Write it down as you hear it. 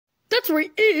That's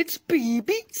right, it's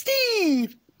Baby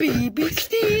Steve! Baby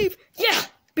Steve! Yeah,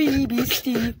 Baby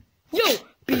Steve! Yo,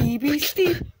 Baby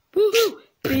Steve! Woohoo!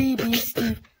 Baby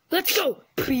Steve! Let's go!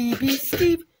 Baby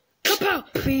Steve! Kapow!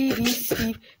 Baby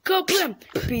Steve! Kablam!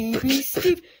 Baby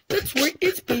Steve! That's right,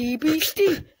 it's Baby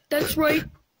Steve! That's right!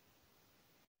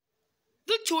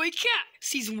 The Toy Cat,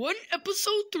 Season 1,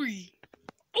 Episode 3.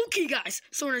 Okay, guys,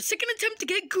 so in our second attempt to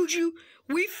get Goojoo,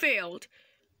 we failed.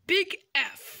 Big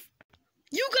F.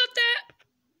 You got that?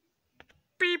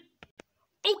 Beep.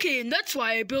 Okay, and that's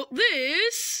why I built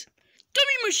this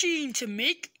dummy machine to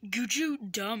make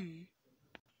Goojoo dumb.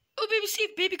 Oh, Baby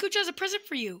Steve, Baby Goojoo has a present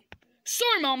for you.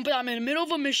 Sorry, Mom, but I'm in the middle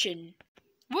of a mission.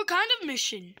 What kind of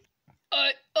mission?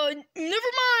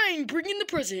 Never mind. Bring in the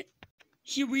present.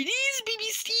 Here it is, Baby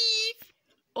Steve.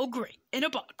 Oh, great. In a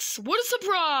box. What a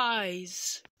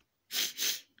surprise.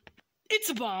 It's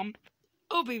a bomb.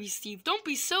 Oh, Baby Steve, don't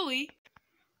be silly.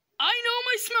 I know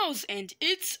my smells, and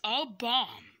it's a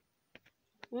bomb.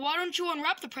 Why don't you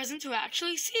unwrap the present to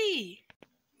actually see?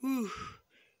 Ooh,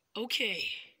 okay.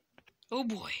 Oh,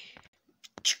 boy.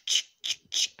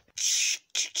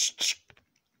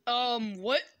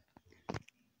 What?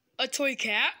 A toy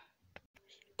cat?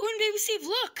 Oh, and Baby Steve,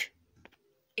 look.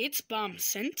 It's bomb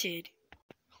scented.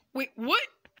 Wait, what?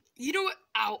 You know what?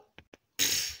 Ow.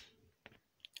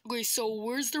 Okay, so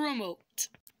where's the remote?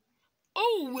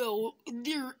 Oh, well,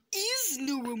 there is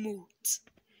no remote.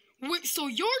 Wait, so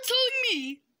you're telling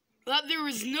me that there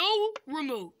is no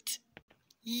remote?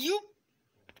 You...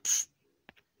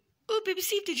 Oh, Baby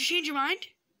Steve, did you change your mind?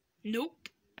 Nope.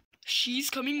 She's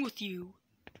coming with you.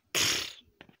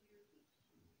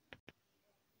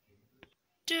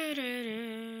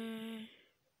 Da-da-da.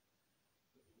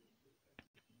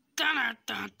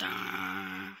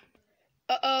 Da-da-da-da.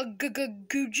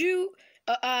 Goojoo,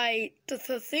 I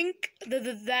think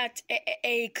that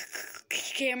a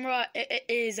camera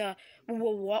is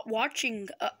watching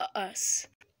us.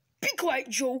 Be quiet,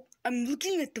 Joe. I'm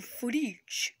looking at the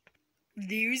footage.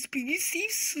 There's Baby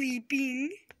Steve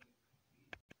sleeping.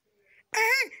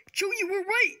 Joe, you were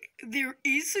right. There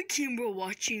is a camera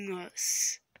watching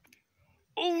us.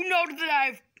 Oh, now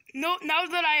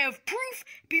that I have proof,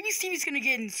 Baby Steve is gonna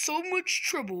get in so much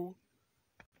trouble.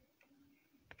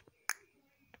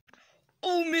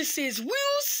 Oh, Mrs.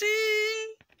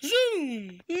 Wilson!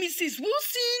 Zoom! Mrs.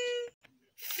 Wilson!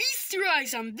 Feast your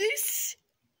eyes on this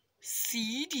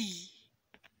CD.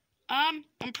 I'm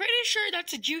pretty sure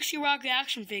that's a Juicy Rocky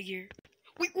action figure.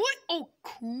 Wait, what? Oh,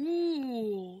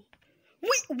 cool.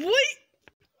 Wait, what?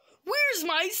 Where's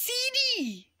my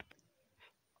CD?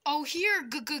 Oh, here,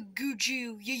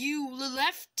 Goojoo. You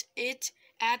left it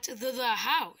at the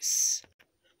house.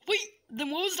 Wait,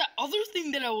 then what was that other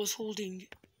thing that I was holding?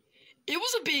 It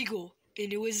was a bagel,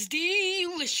 and it was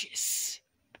delicious.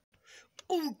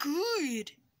 Oh,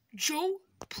 good. Joe,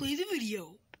 play the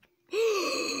video.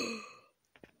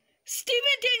 Steve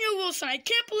and Daniel Wilson, I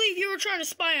can't believe you were trying to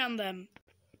spy on them.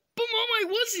 But, Mom, I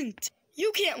wasn't.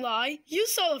 You can't lie. You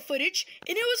saw the footage,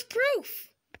 and it was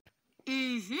proof.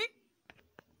 Mm-hmm.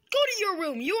 Go to your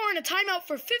room. You are on a timeout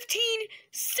for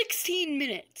 16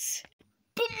 minutes.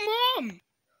 But, Mom!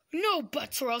 No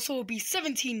buts, or else it will be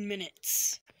 17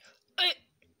 minutes.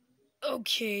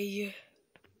 Okay.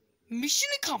 Mission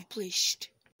accomplished.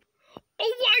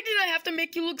 Oh, why did I have to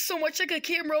make you look so much like a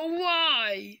camera?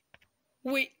 Why?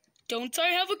 Wait, don't I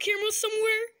have a camera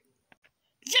somewhere?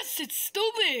 Yes, it's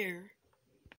still there.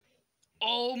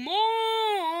 Oh,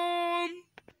 Mom!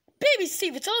 Baby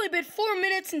Steve, it's only been 4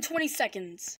 minutes and 20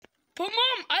 seconds. But,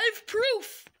 Mom, I have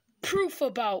proof. Proof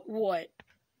about what?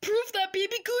 Proof that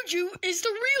Baby Goojoo is the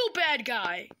real bad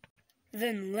guy.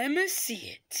 Then let me see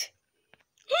it.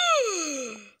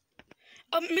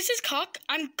 Mrs. Cock,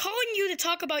 I'm calling you to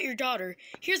talk about your daughter.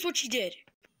 Here's what she did.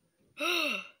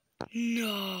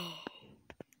 No.